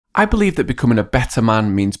I believe that becoming a better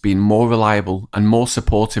man means being more reliable and more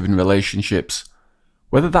supportive in relationships.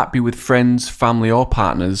 Whether that be with friends, family or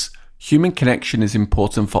partners, human connection is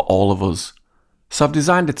important for all of us. So I've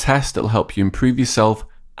designed a test that will help you improve yourself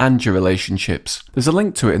and your relationships. There's a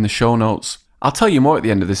link to it in the show notes. I'll tell you more at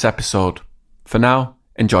the end of this episode. For now,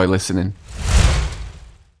 enjoy listening.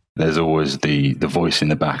 There's always the voice in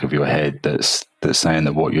the back of your head that's saying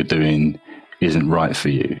that what you're doing isn't right for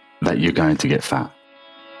you, that you're going to get fat.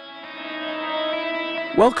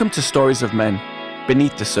 Welcome to Stories of Men,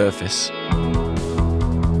 Beneath the Surface.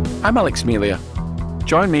 I'm Alex Melia.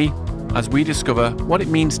 Join me as we discover what it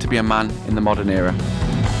means to be a man in the modern era.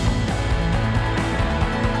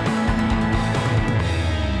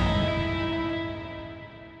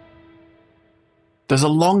 There's a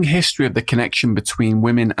long history of the connection between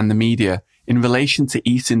women and the media in relation to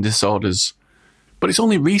eating disorders. But it's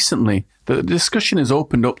only recently that the discussion has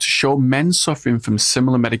opened up to show men suffering from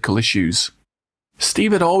similar medical issues.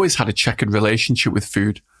 Steve had always had a checkered relationship with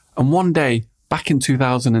food, and one day, back in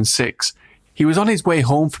 2006, he was on his way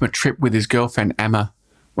home from a trip with his girlfriend Emma,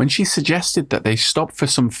 when she suggested that they stop for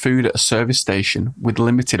some food at a service station with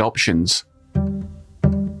limited options.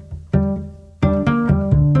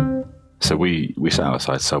 So we sat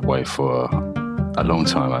outside Subway for a long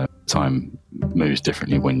time. Time moves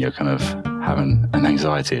differently when you're kind of having an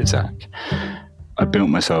anxiety attack. I built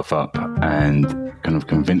myself up and kind of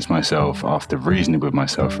convinced myself, after reasoning with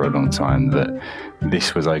myself for a long time, that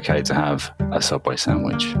this was okay to have a Subway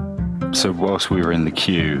sandwich. So whilst we were in the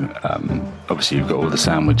queue, obviously you've got all the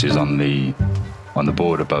sandwiches on the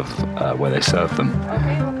board above where they serve them,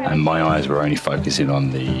 and my eyes were only focusing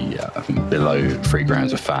on the I think below 3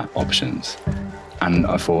 grams of fat options, and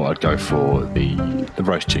I thought I'd go for the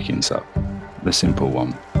roast chicken sub, the simple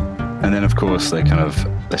one. And then of course they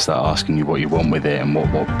start asking you what you want with it and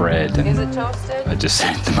what bread, and is it toasted? I just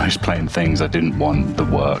said the most plain things. I didn't want the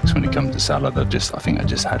works when it comes to salad. I think I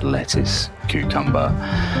just had lettuce, cucumber,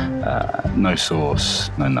 no sauce,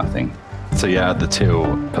 no nothing. So yeah, at the till,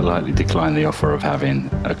 politely declined the offer of having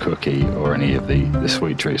a cookie or any of the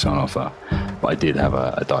sweet treats on offer, but I did have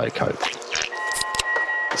a Diet Coke.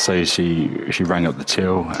 So she rang up the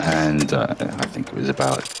till, and I think it was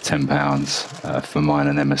about £10 for mine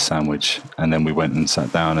and Emma's sandwich, and then we went and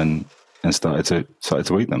sat down and started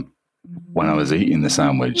to eat them. When I was eating the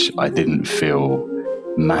sandwich, I didn't feel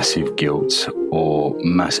massive guilt or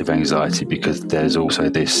massive anxiety, because there's also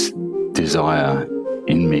this desire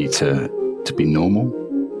in me to be normal,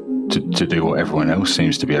 to do what everyone else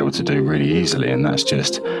seems to be able to do really easily, and that's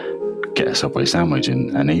just get a Subway sandwich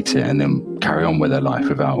and eat it and then carry on with their life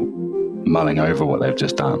without mulling over what they've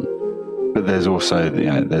just done. But there's also,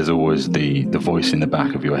 there's always the voice in the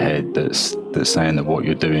back of your head that's saying that what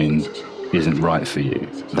you're doing isn't right for you,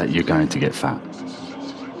 that you're going to get fat.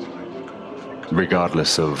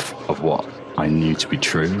 Regardless of what I knew to be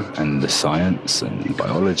true, and the science and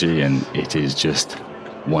biology, and it is just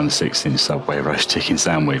 1 6-inch Subway roast chicken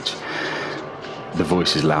sandwich, the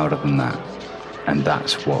voice is louder than that. And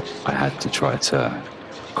that's what I had to try to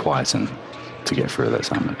quieten to get through that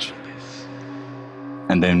sandwich.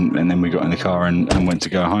 And then we got in the car and went to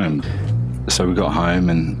go home. So we got home,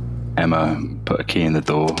 and Emma put a key in the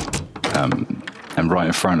door, and right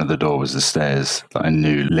in front of the door was the stairs that I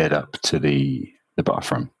knew led up to the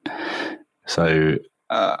bathroom. So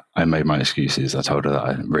I made my excuses. I told her that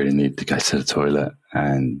I really needed to go to the toilet,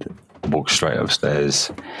 and walked straight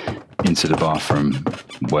upstairs into the bathroom,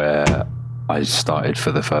 where I started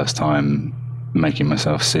for the first time making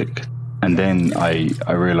myself sick. And then I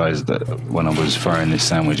realised that when I was throwing this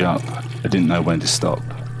sandwich up, I didn't know when to stop,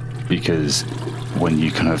 because when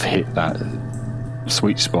you kind of hit that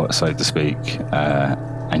sweet spot, so to speak,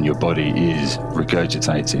 and your body is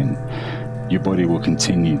regurgitating, your body will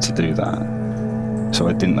continue to do that. So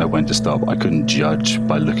I didn't know when to stop. I couldn't judge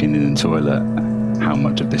by looking in the toilet how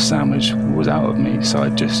much of this sandwich was out of me. So I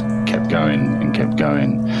just kept going and kept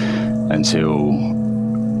going until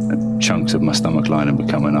chunks of my stomach lining were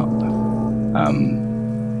coming up.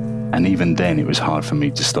 And even then it was hard for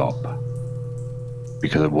me to stop,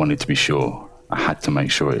 because I wanted to be sure. I had to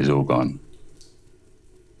make sure it was all gone.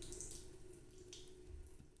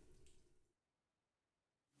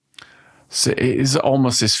 So it is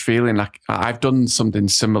almost this feeling like I've done something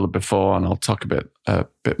similar before, and I'll talk a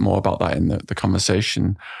bit more about that in the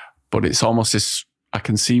conversation. But it's almost this, I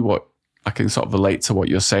can sort of relate to what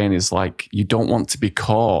you're saying, is like you don't want to be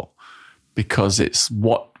caught, because it's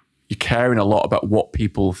what you're caring a lot about what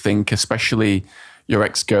people think, especially your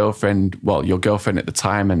ex-girlfriend, well, your girlfriend at the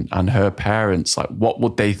time, and her parents. Like, what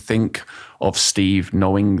would they think of Steve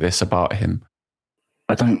knowing this about him?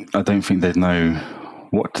 I don't think they'd know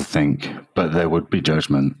what to think, but there would be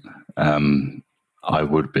judgment. I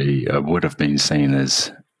would have been seen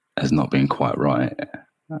as not being quite right.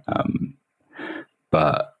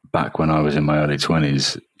 But back when I was in my early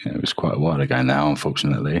 20s, it was quite a while ago now,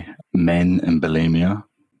 unfortunately, men and bulimia,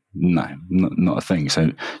 no, not a thing.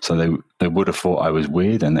 So they would have thought I was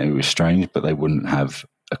weird and that it was strange, but they wouldn't have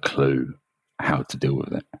a clue how to deal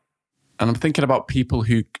with it. And I'm thinking about people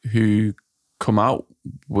who come out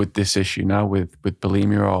with this issue now with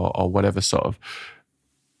bulimia or whatever sort of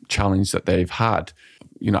challenge that they've had.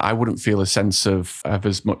 I wouldn't feel a sense of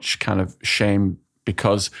as much kind of shame,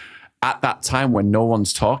 because at that time when no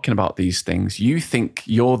one's talking about these things, you think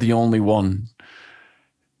you're the only one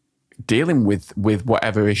dealing with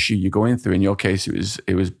whatever issue you're going through. In your case,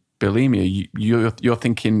 it was bulimia. You're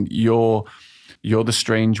thinking you're the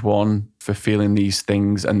strange one for feeling these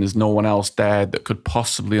things, and there's no one else there that could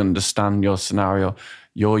possibly understand your scenario.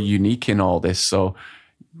 You're unique in all this. So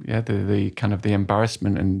yeah, the kind of the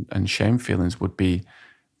embarrassment and shame feelings would be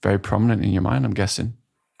very prominent in your mind, I'm guessing.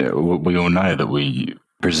 Yeah, we all know that we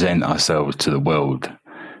present ourselves to the world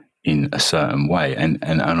in a certain way. And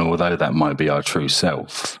although that might be our true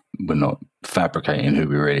self, we're not fabricating who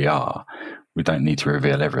we really are. We don't need to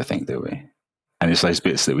reveal everything, do we? And it's those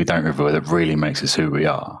bits that we don't reveal that really makes us who we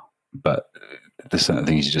are. But there's certain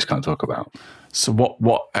things you just can't talk about. So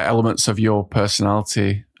what elements of your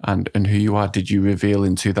personality and who you are did you reveal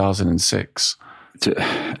in 2006? Did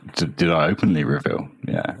I openly reveal?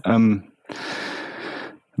 Yeah.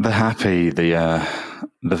 The happy, the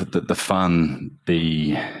fun,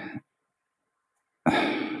 the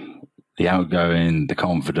outgoing, the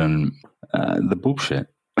confident, the bullshit.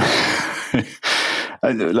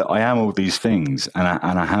 Look, I am all these things, and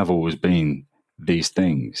I have always been these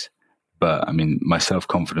things. But I mean, my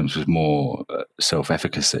self-confidence was more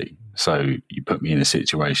self-efficacy. So you put me in a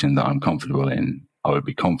situation that I'm comfortable in, I would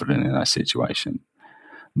be confident in that situation.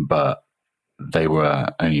 But they were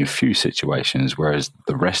only a few situations, whereas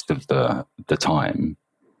the rest of the time,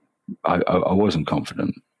 I wasn't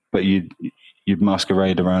confident. But you'd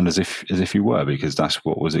masquerade around as if you were, because that's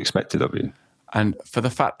what was expected of you. And for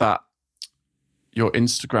the fact that your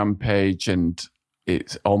Instagram page, and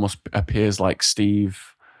it almost appears like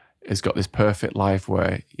Steve has got this perfect life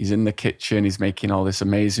where he's in the kitchen, he's making all this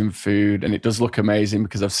amazing food, and it does look amazing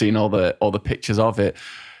because I've seen all the pictures of it.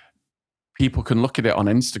 People can look at it on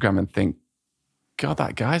Instagram and think, God,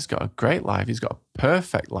 that guy's got a great life. He's got a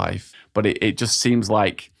perfect life. But it just seems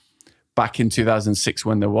like back in 2006,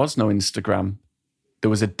 when there was no Instagram, there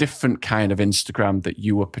was a different kind of Instagram that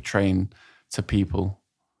you were portraying to people.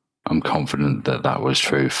 I'm confident that that was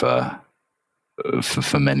true for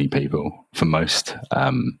many people, for most,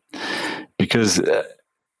 because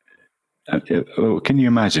can you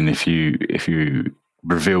imagine if you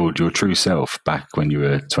revealed your true self back when you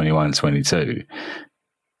were 21, 22,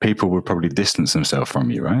 people would probably distance themselves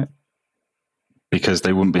from you, right? Because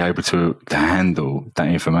they wouldn't be able to handle that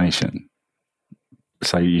information.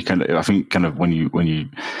 So you can, I think, kind of when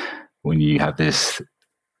you have this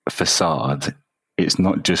facade, it's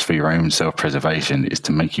not just for your own self-preservation, it's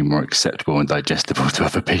to make you more acceptable and digestible to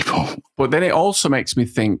other people. But then it also makes me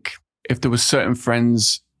think, if there were certain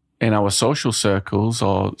friends in our social circles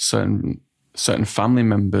or certain family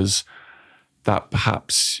members that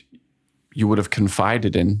perhaps you would have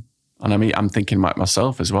confided in, and I mean, I'm thinking about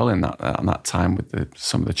myself as well in that time with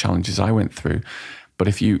some of the challenges I went through. But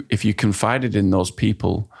if you confided in those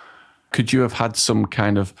people, could you have had some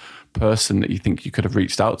kind of person that you think you could have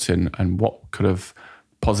reached out to, and what could have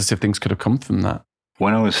positive things could have come from that?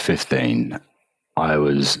 When I was 15, I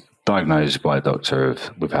was diagnosed by a doctor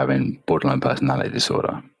with having borderline personality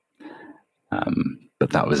disorder. But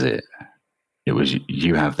that was it. It was,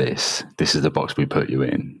 you have this. This is the box we put you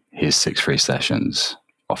in. Here's 6 free sessions.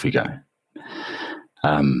 Off you go.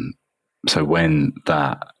 So when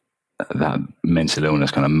that mental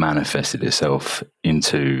illness kind of manifested itself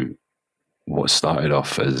into what started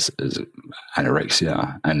off as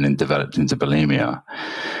anorexia and then developed into bulimia,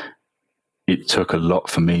 it took a lot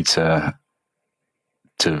for me to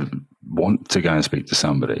want to go and speak to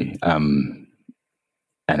somebody, an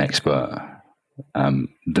expert.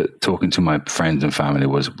 That talking to my friends and family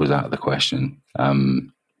was out of the question.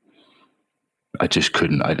 I just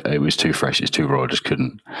couldn't. It was too fresh. It's too raw. I just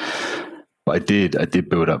couldn't. But I did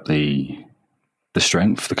build up the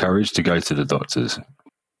strength, the courage to go to the doctors.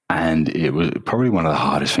 And it was probably one of the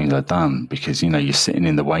hardest things I've done, because, you're sitting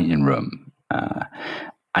in the waiting room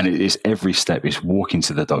and it is every step. It's walking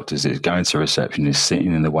to the doctors, it's going to reception, it's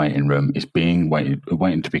sitting in the waiting room, it's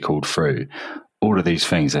waiting to be called through. All of these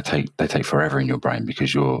things, they take forever in your brain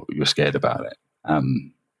because you're scared about it.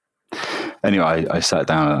 Anyway, I sat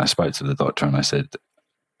down and I spoke to the doctor, and I said,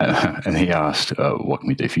 and he asked, what can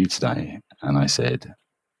we do for you today? And I said,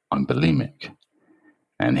 I'm bulimic.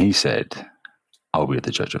 And he said, I'll be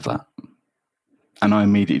the judge of that. And I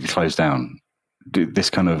immediately closed down. This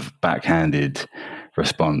kind of backhanded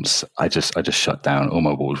response, I just shut down. All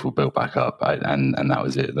my walls were built back up, and that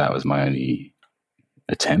was it. That was my only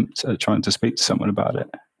attempt at trying to speak to someone about it.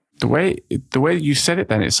 The way you said it,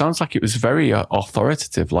 then it sounds like it was very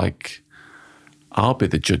authoritative. Like, I'll be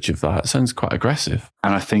the judge of that. It sounds quite aggressive.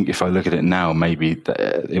 And I think if I look at it now, maybe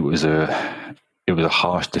it was a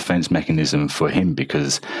harsh defense mechanism for him,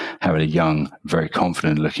 because having a young, very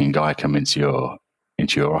confident-looking guy come into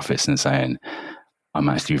your office and saying, "I'm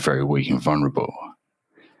actually very weak and vulnerable,"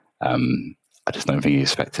 I just don't think he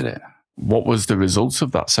expected it. What was the results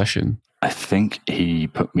of that session? I think he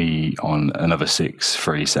put me on another 6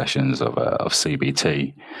 free sessions of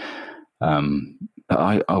CBT.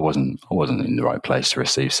 I wasn't in the right place to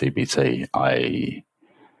receive CBT. I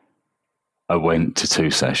went to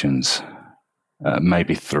 2 sessions,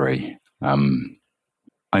 maybe 3.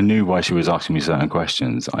 I knew why she was asking me certain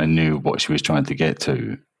questions. I knew what she was trying to get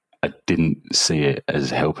to. I didn't see it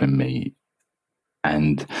as helping me.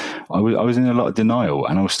 And I was in a lot of denial,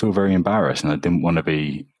 and I was still very embarrassed, and I didn't want to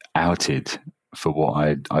be outed for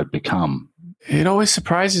what I'd become. It always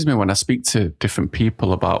surprises me when I speak to different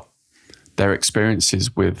people about their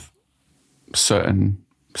experiences with certain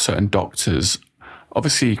doctors.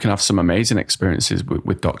 Obviously, you can have some amazing experiences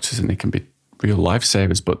with doctors, and they can be real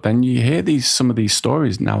lifesavers. But then you hear some of these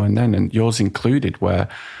stories now and then, and yours included, where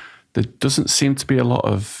there doesn't seem to be a lot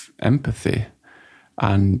of empathy,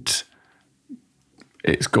 and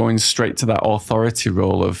it's going straight to that authority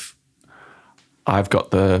role of, I've got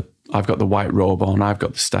the white robe on, I've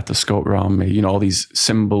got the stethoscope around me, all the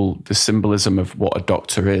symbolism of what a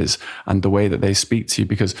doctor is and the way that they speak to you.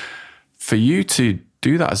 Because for you to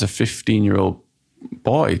do that as a 15-year-old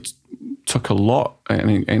boy took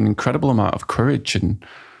an incredible amount of courage and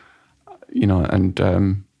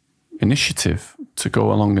initiative to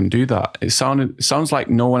go along and do that. It sounds like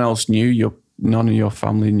no one else knew. None of your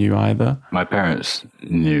family knew either. My parents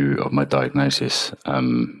knew of my diagnosis.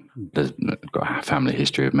 There's got a family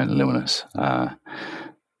history of mental illness. But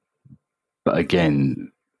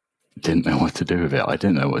again, didn't know what to do with it. I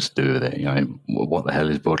didn't know what to do with it. What the hell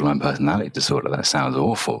is borderline personality disorder? That sounds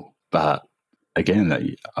awful. But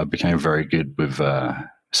again, I became very good with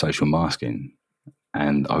social masking.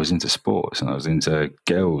 And I was into sports, and I was into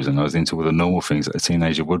girls, and I was into all the normal things that a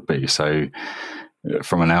teenager would be. So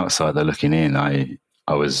from an outsider looking in, I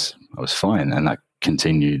was fine. And that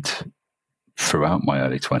continued throughout my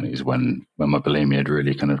early 20s when my bulimia had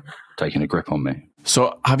really kind of taken a grip on me.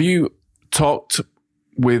 So have you talked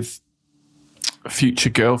with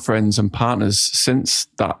future girlfriends and partners since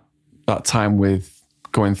that time with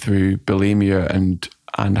going through bulimia,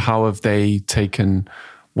 and how have they taken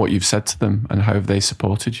what you've said to them, and how have they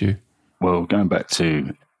supported you? Well, going back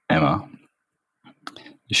to Emma,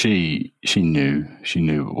 she knew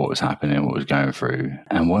what was happening, what was going through.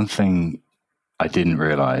 And one thing I didn't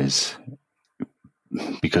realize,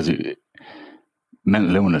 because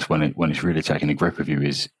mental illness, when it's really taking a grip of you,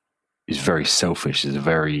 is very selfish. It's a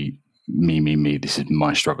very me. This is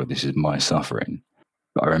my struggle. This is my suffering.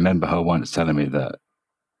 But I remember her once telling me that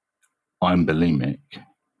I'm bulimic,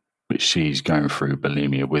 but she's going through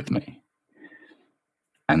bulimia with me,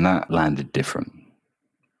 and that landed different.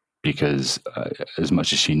 Because as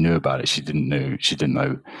much as she knew about it, she didn't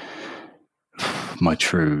know my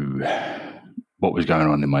true, what was going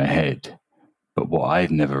on in my head. But what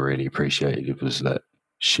I'd never really appreciated was that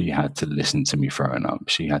she had to listen to me throwing up.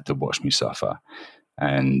 She had to watch me suffer,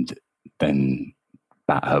 and then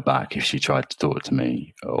bat her back if she tried to talk to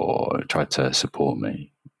me or tried to support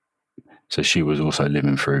me. So she was also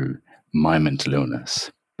living through my mental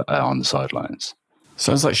illness on the sidelines.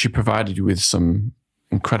 Sounds like she provided you with some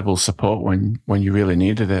incredible support when you really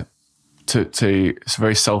needed it. It's a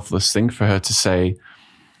very selfless thing for her to say,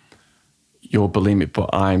 you're bulimic, but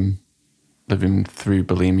I'm living through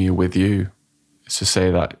bulimia with you. It's to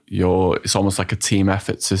say that it's almost like a team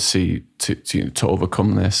effort to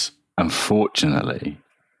overcome this. Unfortunately,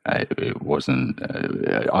 it wasn't.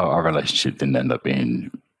 Our relationship didn't end up being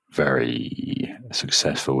very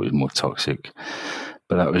successful. It was more toxic,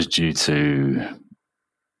 but that was due to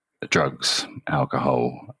drugs,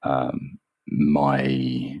 alcohol,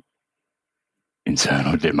 my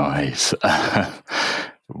internal demise.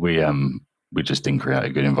 We just didn't create a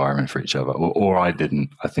good environment for each other, or I didn't.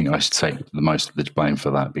 I think I should take the most of the blame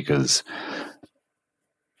for that, because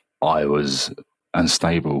I was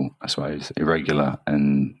unstable, I suppose, irregular,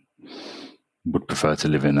 and would prefer to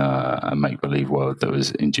live in a make-believe world that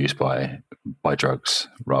was induced by drugs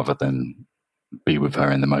rather than be with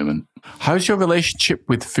her in the moment. How's your relationship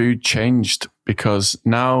with food changed? Because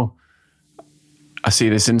now I see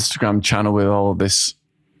this Instagram channel with all this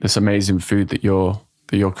amazing food that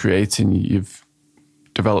you're creating. You've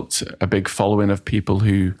developed a big following of people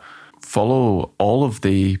who follow all of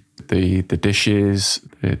the dishes,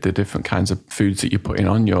 the different kinds of foods that you're putting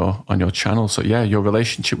on your channel. So yeah, your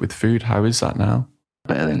relationship with food, how is that now?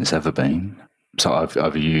 Better than it's ever been. So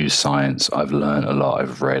I've used science. I've learned a lot.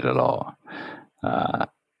 I've read a lot,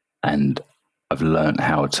 and I've learned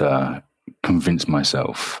how to convince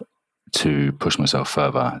myself to push myself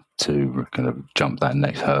further, to kind of jump that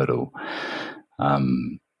next hurdle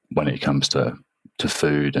when it comes to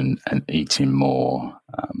food and eating more.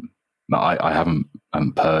 I haven't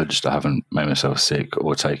purged, I haven't made myself sick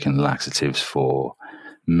or taken laxatives for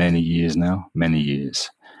many years now,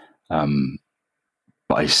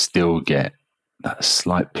 but I still get that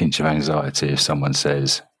slight pinch of anxiety if someone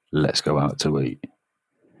says, let's go out to eat.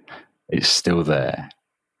 It's still there.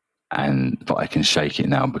 But I can shake it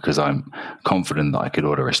now because I'm confident that I could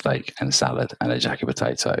order a steak and salad and a jacket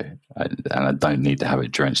potato, and I don't need to have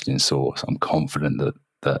it drenched in sauce. I'm confident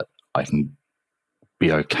that I can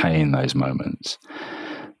be okay in those moments.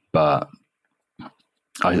 But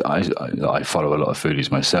I follow a lot of foodies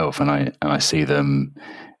myself, and I see them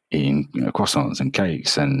eating croissants and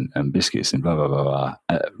cakes and biscuits and blah blah blah,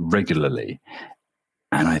 blah regularly,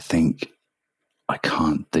 and I think I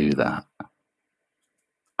can't do that.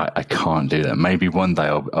 I can't do that. Maybe one day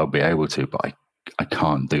I'll be able to, but I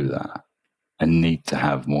can't do that. I need to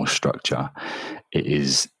have more structure.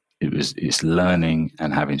 It's learning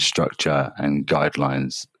and having structure and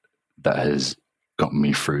guidelines that has got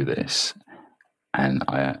me through this, and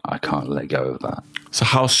I can't let go of that. So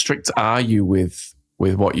how strict are you with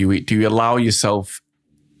what you eat? Do you allow yourself,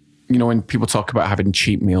 when people talk about having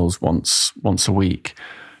cheat meals once a week,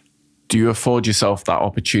 do you afford yourself that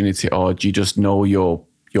opportunity, or do you just know your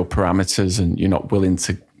parameters and you're not willing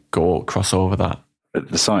to go cross over that? But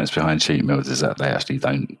the science behind cheat meals is that they actually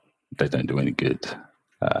don't do any good.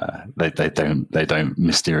 They don't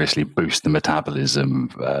mysteriously boost the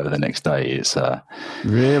metabolism the next day. It's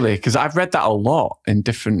really, because I've read that a lot in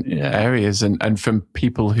different areas and from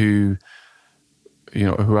people who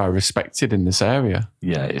who are respected in this area.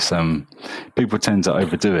 Yeah, it's people tend to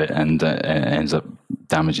overdo it, and it ends up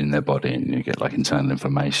damaging their body, and you get like internal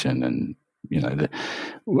inflammation, and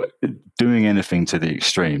doing anything to the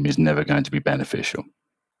extreme is never going to be beneficial.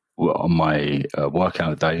 On my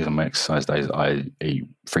workout days, on my exercise days, I eat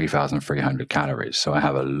 3,300 calories, so I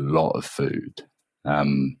have a lot of food.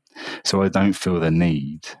 So I don't feel the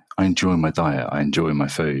need. I enjoy my diet. I enjoy my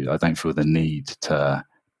food. I don't feel the need to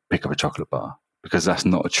pick up a chocolate bar, because that's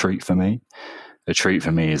not a treat for me. A treat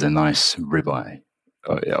for me is a nice ribeye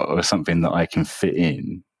or something that I can fit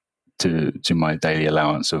in to my daily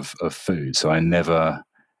allowance of food. So I never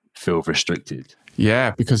feel restricted.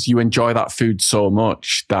 Yeah, because you enjoy that food so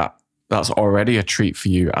much that's already a treat for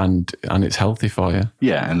you, and it's healthy for you.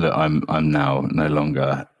 Yeah, and look, I'm now no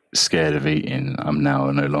longer scared of eating. I'm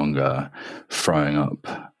now no longer throwing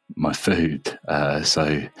up my food.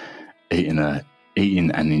 So eating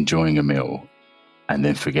and enjoying a meal and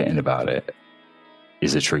then forgetting about it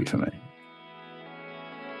is a treat for me.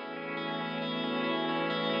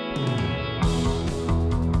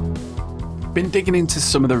 Been digging into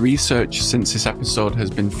some of the research since this episode has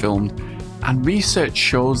been filmed, and research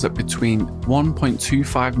shows that between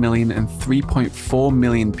 1.25 million and 3.4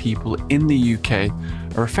 million people in the UK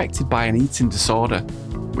are affected by an eating disorder,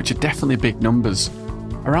 which are definitely big numbers.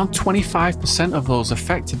 Around 25% of those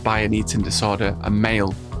affected by an eating disorder are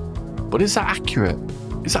male. But is that accurate?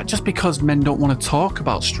 Is that just because men don't want to talk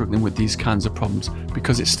about struggling with these kinds of problems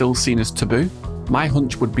because it's still seen as taboo? My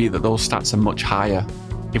hunch would be that those stats are much higher.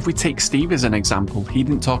 If we take Steve as an example, he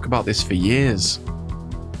didn't talk about this for years.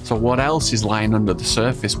 So what else is lying under the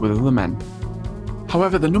surface with other men?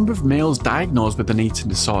 However, the number of males diagnosed with an eating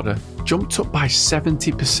disorder jumped up by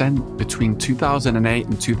 70% between 2008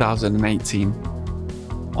 and 2018.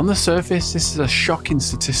 On the surface, this is a shocking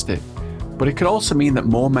statistic, but it could also mean that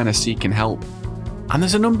more men are seeking help. And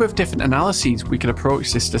there's a number of different analyses we could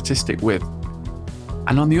approach this statistic with.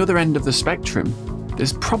 And on the other end of the spectrum,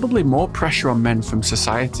 there's probably more pressure on men from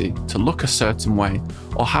society to look a certain way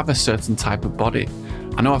or have a certain type of body.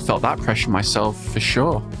 I know I felt that pressure myself for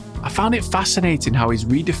sure. I found it fascinating how he's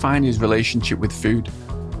redefined his relationship with food,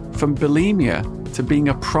 from bulimia to being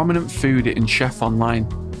a prominent food-eating chef online.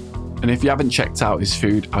 And if you haven't checked out his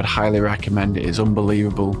food, I'd highly recommend it. It's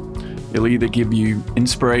unbelievable. It'll either give you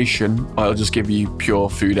inspiration or it'll just give you pure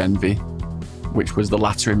food envy. which was the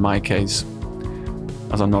latter in my case,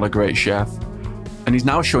 as I'm not a great chef. And he's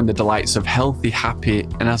now showing the delights of healthy, happy,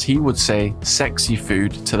 and as he would say, sexy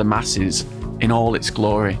food to the masses in all its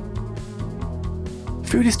glory.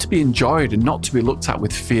 Food is to be enjoyed and not to be looked at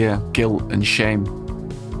with fear, guilt, and shame.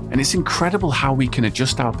 And it's incredible how we can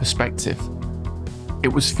adjust our perspective. It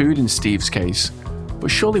was food in Steve's case,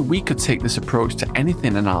 but surely we could take this approach to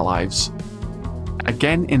anything in our lives.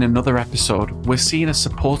 Again, in another episode, we're seeing a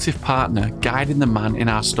supportive partner guiding the man in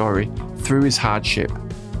our story through his hardship.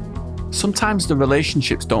 Sometimes the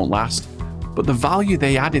relationships don't last, but the value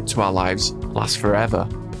they added to our lives lasts forever.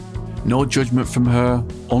 No judgment from her,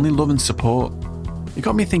 only love and support. It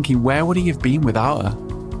got me thinking, where would he have been without her?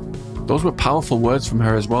 Those were powerful words from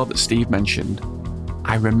her as well that Steve mentioned.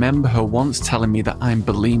 I remember her once telling me that I'm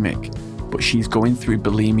bulimic, but she's going through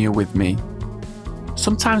bulimia with me.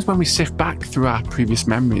 Sometimes when we sift back through our previous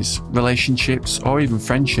memories, relationships, or even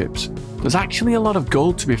friendships, there's actually a lot of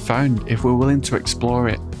gold to be found if we're willing to explore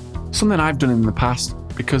it. Something I've done in the past,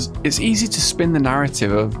 because it's easy to spin the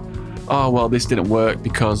narrative of, oh well, this didn't work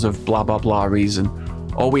because of blah blah blah reason,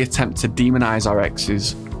 or we attempt to demonize our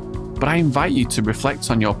exes. But I invite you to reflect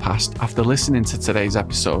on your past after listening to today's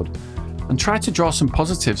episode and try to draw some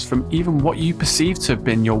positives from even what you perceive to have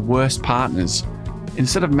been your worst partners,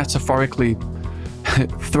 instead of metaphorically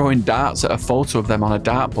throwing darts at a photo of them on a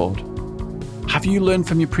dartboard. Have you learned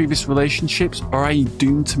from your previous relationships, or are you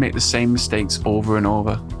doomed to make the same mistakes over and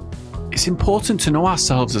over? It's important to know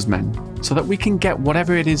ourselves as men so that we can get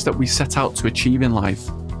whatever it is that we set out to achieve in life.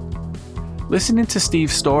 Listening to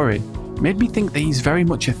Steve's story made me think that he's very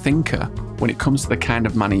much a thinker when it comes to the kind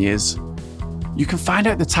of man he is. You can find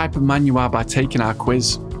out the type of man you are by taking our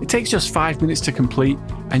quiz. It takes just 5 minutes to complete,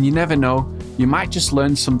 and you never know, you might just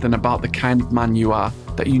learn something about the kind of man you are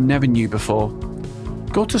that you never knew before.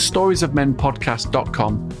 Go to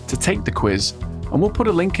storiesofmenpodcast.com to take the quiz, and we'll put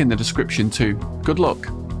a link in the description too. Good luck.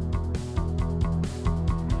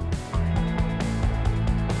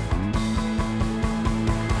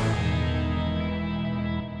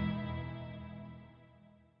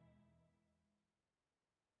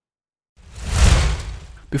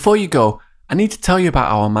 Before you go, I need to tell you about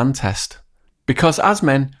our man test. Because as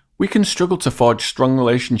men, we can struggle to forge strong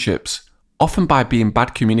relationships, often by being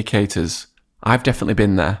bad communicators. I've definitely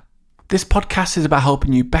been there. This podcast is about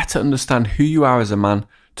helping you better understand who you are as a man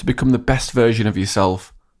to become the best version of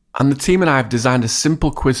yourself. And the team and I have designed a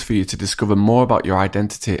simple quiz for you to discover more about your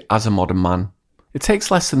identity as a modern man. It takes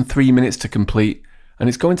less than 3 minutes to complete, and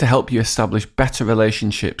it's going to help you establish better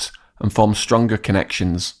relationships and form stronger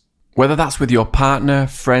connections. Whether that's with your partner,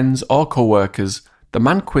 friends, or co-workers, the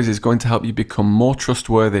Man Quiz is going to help you become more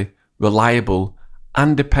trustworthy, reliable,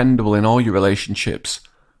 and dependable in all your relationships.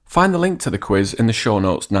 Find the link to the quiz in the show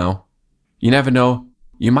notes now. You never know,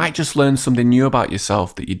 you might just learn something new about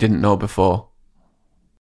yourself that you didn't know before.